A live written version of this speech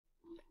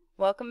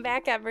Welcome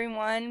back,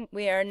 everyone.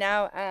 We are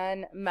now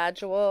on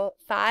Module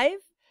 5,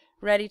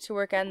 ready to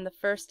work on the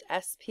first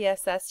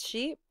SPSS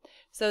sheet.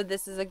 So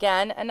this is,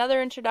 again, another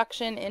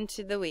introduction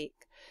into the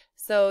week.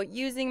 So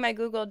using my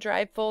Google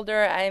Drive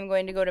folder, I am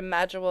going to go to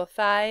Module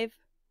 5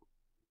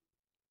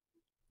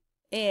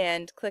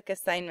 and click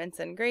Assignments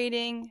and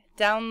Grading,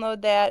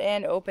 download that,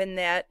 and open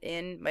that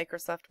in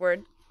Microsoft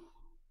Word.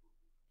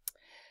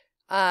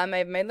 I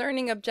have my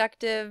learning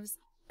objectives.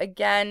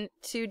 Again,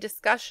 2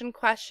 discussion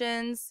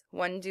questions,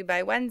 one due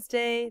by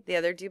Wednesday, the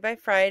other due by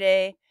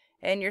Friday,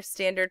 and your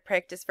standard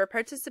practice for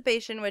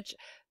participation, which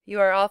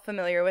you are all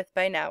familiar with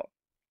by now.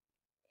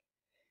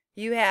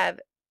 You have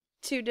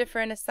 2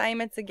 different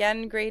assignments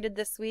again graded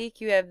this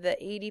week. You have the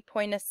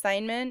 80-point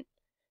assignment,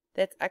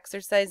 that's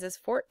exercises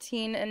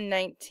 14 and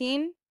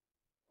 19.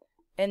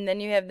 And then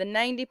you have the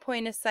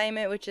 90-point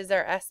assignment, which is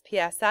our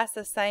SPSS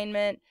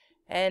assignment,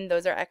 and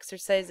those are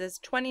exercises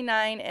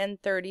 29 and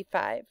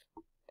 35.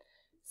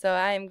 So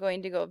I am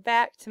going to go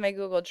back to my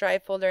Google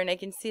Drive folder, and I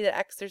can see that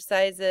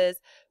exercises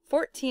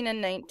 14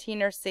 and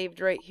 19 are saved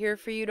right here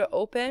for you to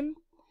open.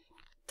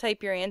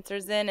 Type your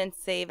answers in and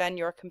save on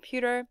your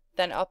computer,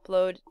 then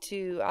upload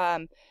to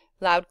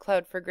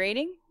LoudCloud for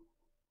grading.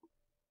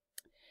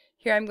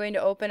 Here I'm going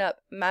to open up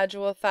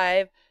Module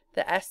 5,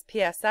 the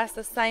SPSS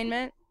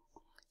assignment,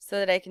 so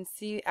that I can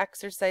see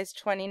exercise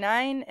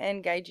 29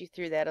 and guide you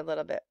through that a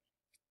little bit.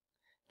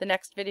 The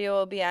next video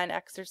will be on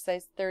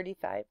exercise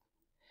 35.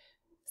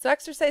 So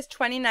exercise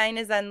 29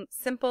 is on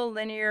simple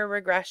linear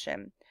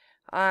regression.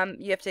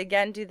 You have to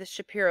again do the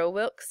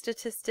Shapiro-Wilk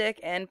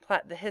statistic and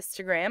plot the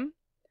histogram.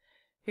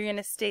 You're going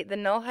to state the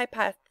null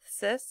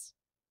hypothesis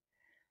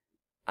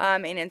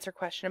and answer a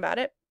question about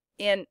it.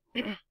 And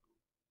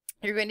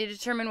you're going to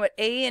determine what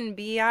A and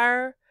B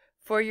are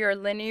for your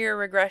linear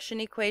regression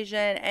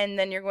equation, and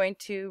then you're going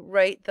to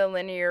write the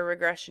linear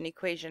regression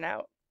equation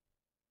out.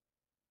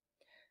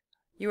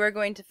 You are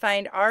going to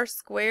find r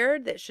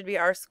squared. That should be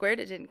r squared.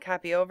 It didn't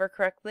copy over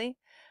correctly.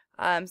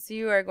 So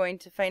you are going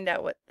to find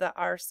out what the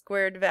r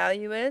squared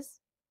value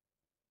is.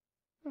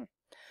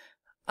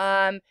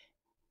 And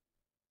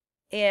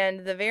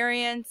the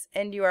variance,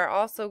 and you are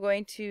also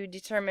going to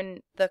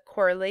determine the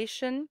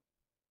correlation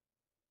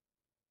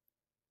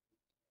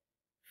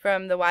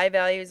from the y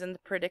values and the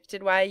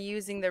predicted y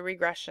using the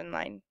regression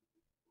line.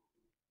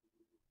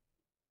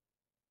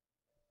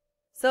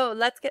 So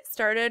let's get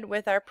started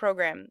with our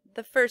program.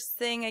 The first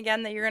thing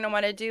again that you're going to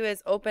want to do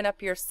is open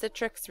up your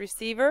Citrix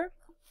receiver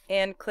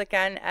and click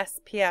on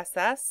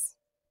SPSS.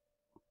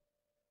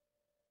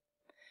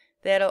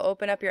 That'll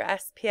open up your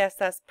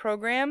SPSS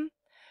program.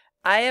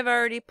 I have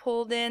already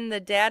pulled in the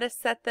data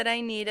set that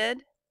I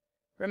needed.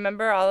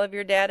 Remember, all of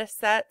your data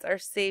sets are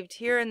saved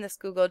here in this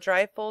Google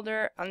Drive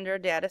folder under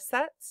Data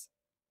Sets.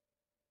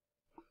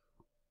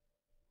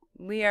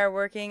 We are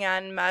working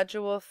on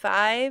Module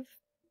 5.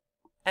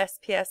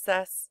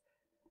 SPSS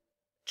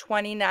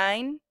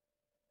 29,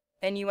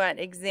 and you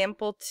want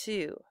example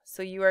 2.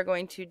 So you are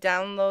going to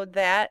download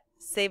that,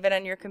 save it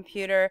on your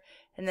computer,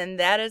 and then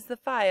that is the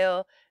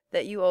file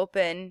that you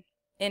open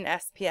in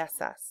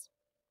SPSS.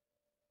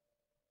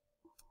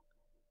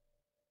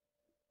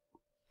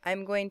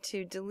 I'm going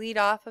to delete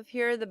off of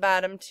here the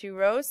bottom 2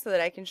 rows so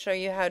that I can show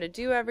you how to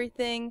do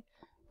everything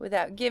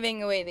without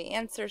giving away the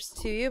answers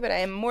to you, but I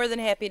am more than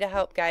happy to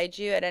help guide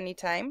you at any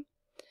time.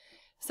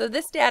 So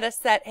this data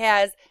set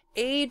has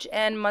age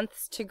and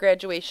months to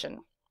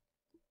graduation.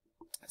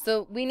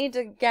 So we need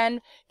to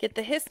again get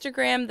the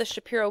histogram, the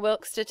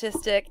Shapiro-Wilk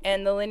statistic,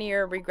 and the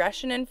linear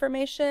regression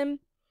information.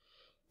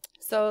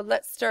 So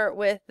let's start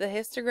with the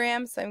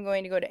histogram. So I'm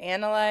going to go to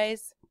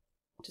Analyze,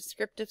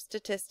 Descriptive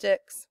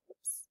Statistics,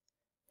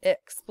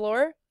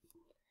 Explore.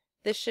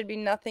 This should be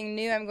nothing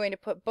new. I'm going to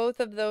put both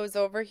of those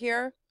over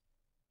here.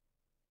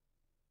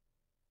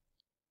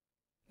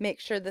 Make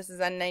sure this is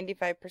on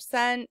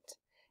 95%.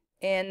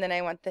 And then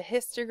I want the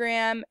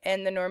histogram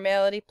and the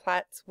normality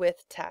plots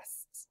with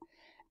tests.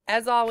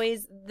 As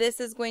always, this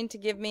is going to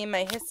give me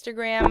my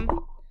histogram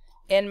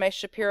and my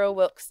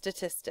Shapiro-Wilk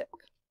statistic.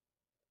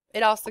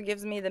 It also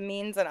gives me the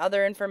means and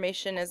other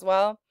information as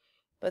well,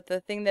 but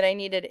the thing that I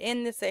needed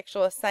in this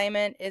actual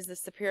assignment is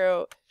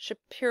the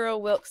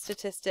Shapiro-Wilk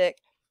statistic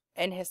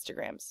and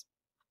histograms.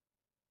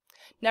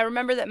 Now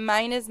remember that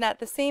mine is not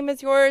the same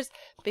as yours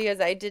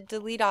because I did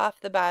delete off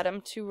the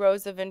bottom 2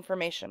 rows of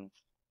information.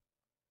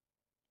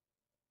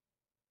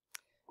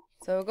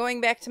 So going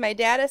back to my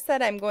data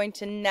set, I'm going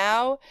to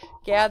now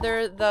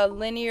gather the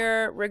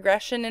linear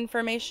regression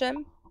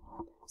information.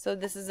 So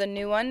this is a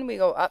new one. We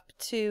go up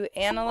to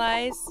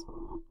Analyze,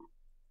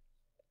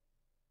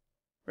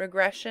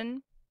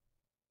 Regression,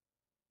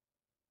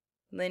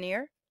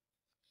 Linear.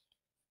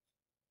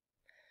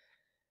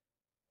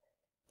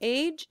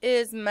 Age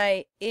is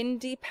my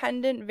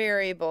independent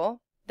variable.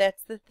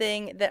 That's the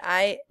thing that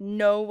I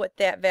know what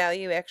that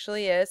value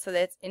actually is, so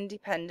that's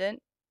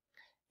independent.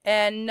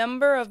 And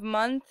number of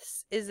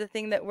months is the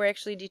thing that we're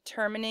actually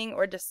determining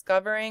or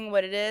discovering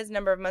what it is,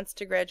 number of months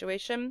to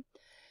graduation.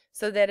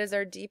 So that is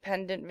our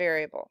dependent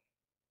variable.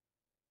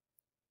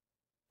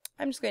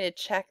 I'm just going to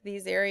check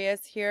these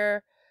areas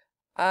here.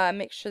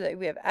 Make sure that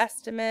we have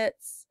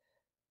estimates,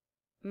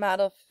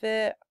 model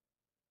fit.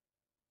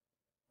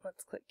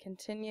 Let's click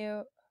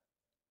continue.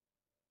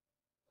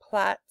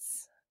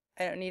 Plots.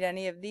 I don't need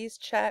any of these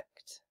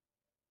checked.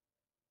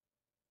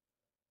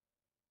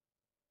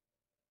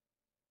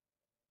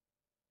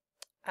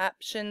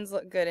 Options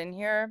look good in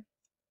here.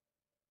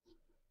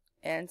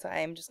 And so I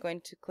am just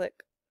going to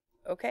click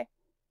OK.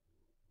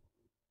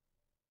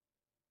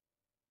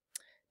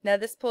 Now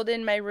this pulled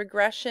in my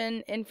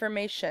regression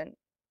information.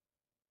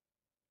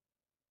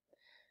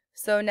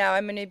 So now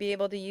I'm going to be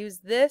able to use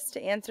this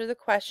to answer the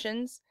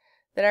questions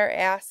that are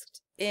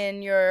asked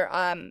in your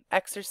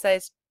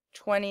exercise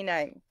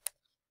 29.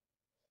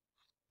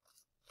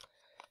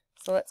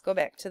 So let's go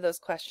back to those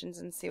questions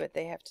and see what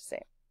they have to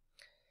say.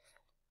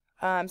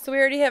 So we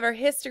already have our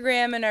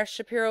histogram and our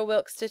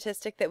Shapiro-Wilk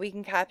statistic that we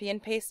can copy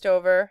and paste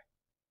over.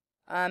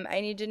 I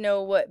need to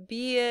know what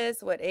B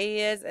is, what A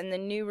is, and the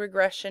new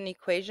regression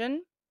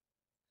equation.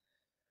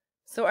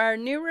 So our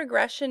new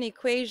regression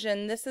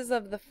equation, this is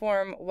of the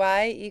form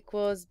y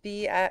equals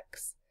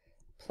bx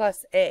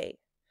plus a.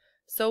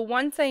 So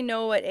once I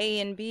know what a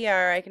and b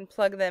are, I can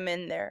plug them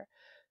in there.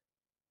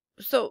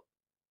 So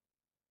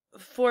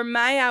for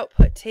my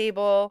output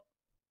table,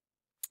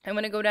 I'm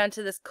going to go down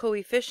to this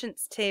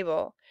coefficients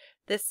table.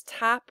 This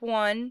top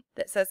one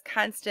that says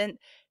constant,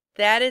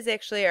 that is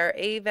actually our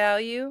a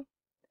value,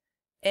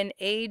 and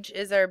age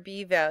is our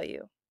b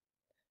value.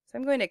 So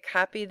I'm going to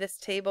copy this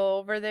table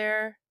over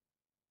there.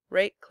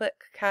 Right click,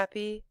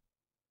 copy,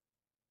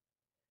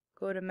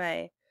 go to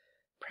my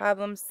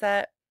problem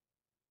set,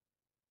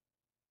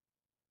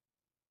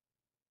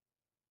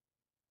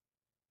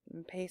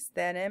 and paste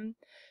that in.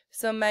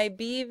 So my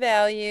B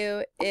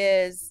value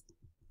is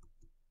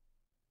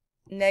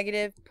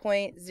negative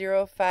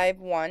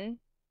 0.051.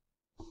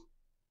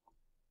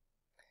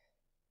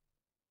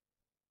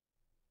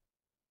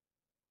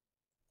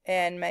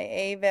 And my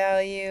A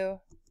value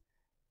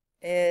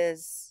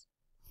is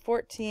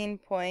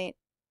 14.974.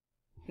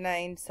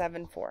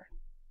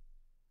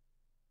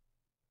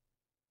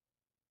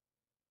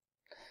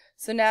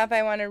 So now if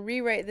I want to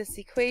rewrite this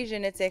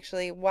equation, it's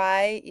actually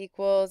y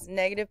equals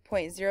negative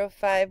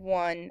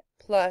 0.051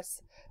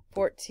 plus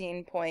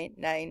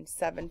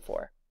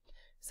 14.974.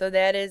 So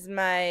that is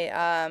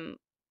my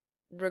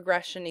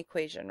regression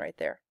equation right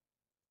there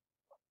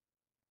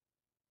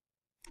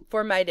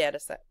for my data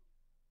set.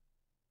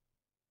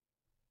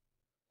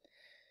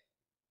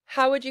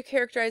 How would you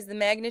characterize the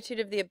magnitude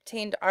of the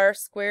obtained r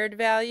squared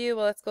value?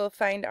 Well, let's go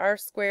find r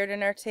squared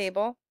in our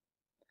table.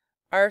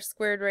 R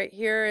squared right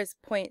here is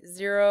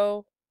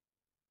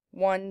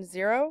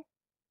 0.010.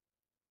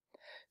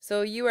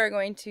 So you are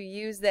going to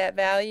use that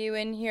value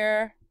in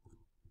here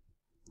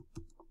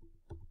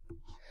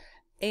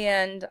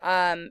and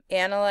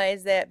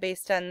analyze that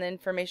based on the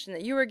information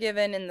that you were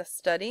given in the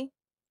study.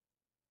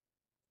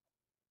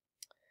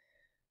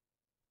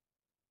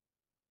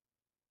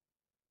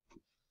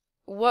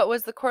 What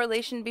was the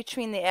correlation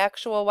between the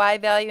actual y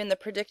value and the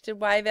predicted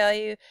y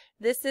value?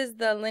 This is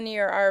the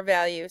linear r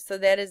value, so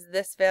that is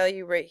this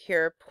value right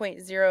here,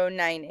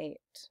 0.098.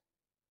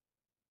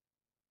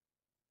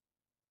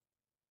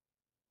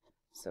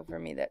 So for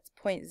me, that's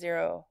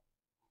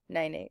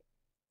 0.098.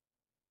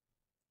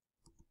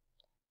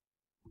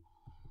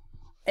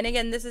 And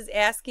again, this is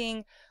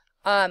asking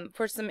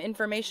for some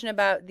information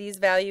about these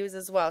values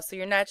as well. So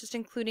you're not just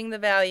including the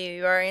value,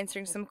 you are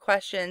answering some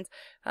questions,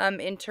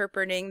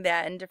 interpreting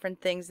that and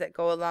different things that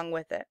go along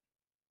with it.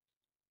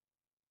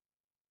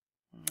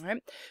 All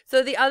right.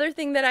 So the other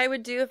thing that I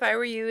would do if I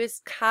were you is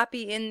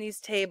copy in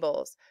these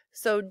tables.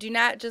 So do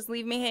not just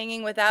leave me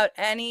hanging without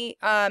any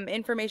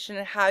information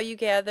on how you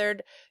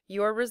gathered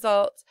your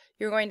results.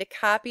 You're going to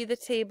copy the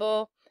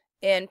table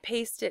and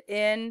paste it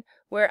in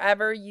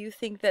wherever you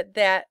think that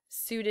that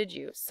suited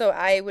you. So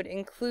I would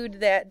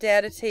include that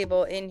data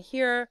table in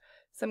here.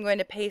 So I'm going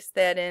to paste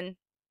that in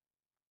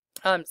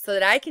so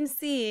that I can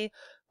see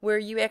where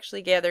you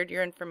actually gathered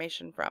your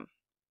information from.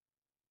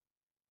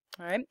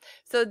 All right,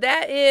 so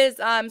that is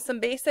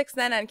some basics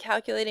then on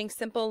calculating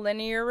simple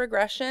linear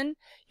regression.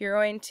 You're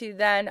going to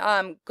then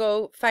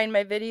go find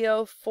my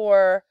video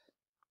for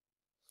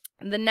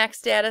the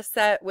next data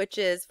set, which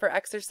is for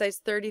exercise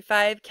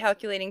 35,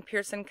 calculating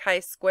Pearson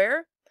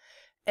chi-square,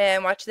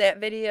 and watch that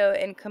video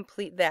and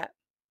complete that.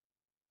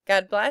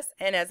 God bless,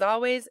 and as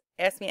always,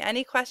 ask me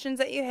any questions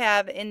that you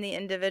have in the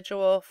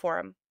individual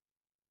forum.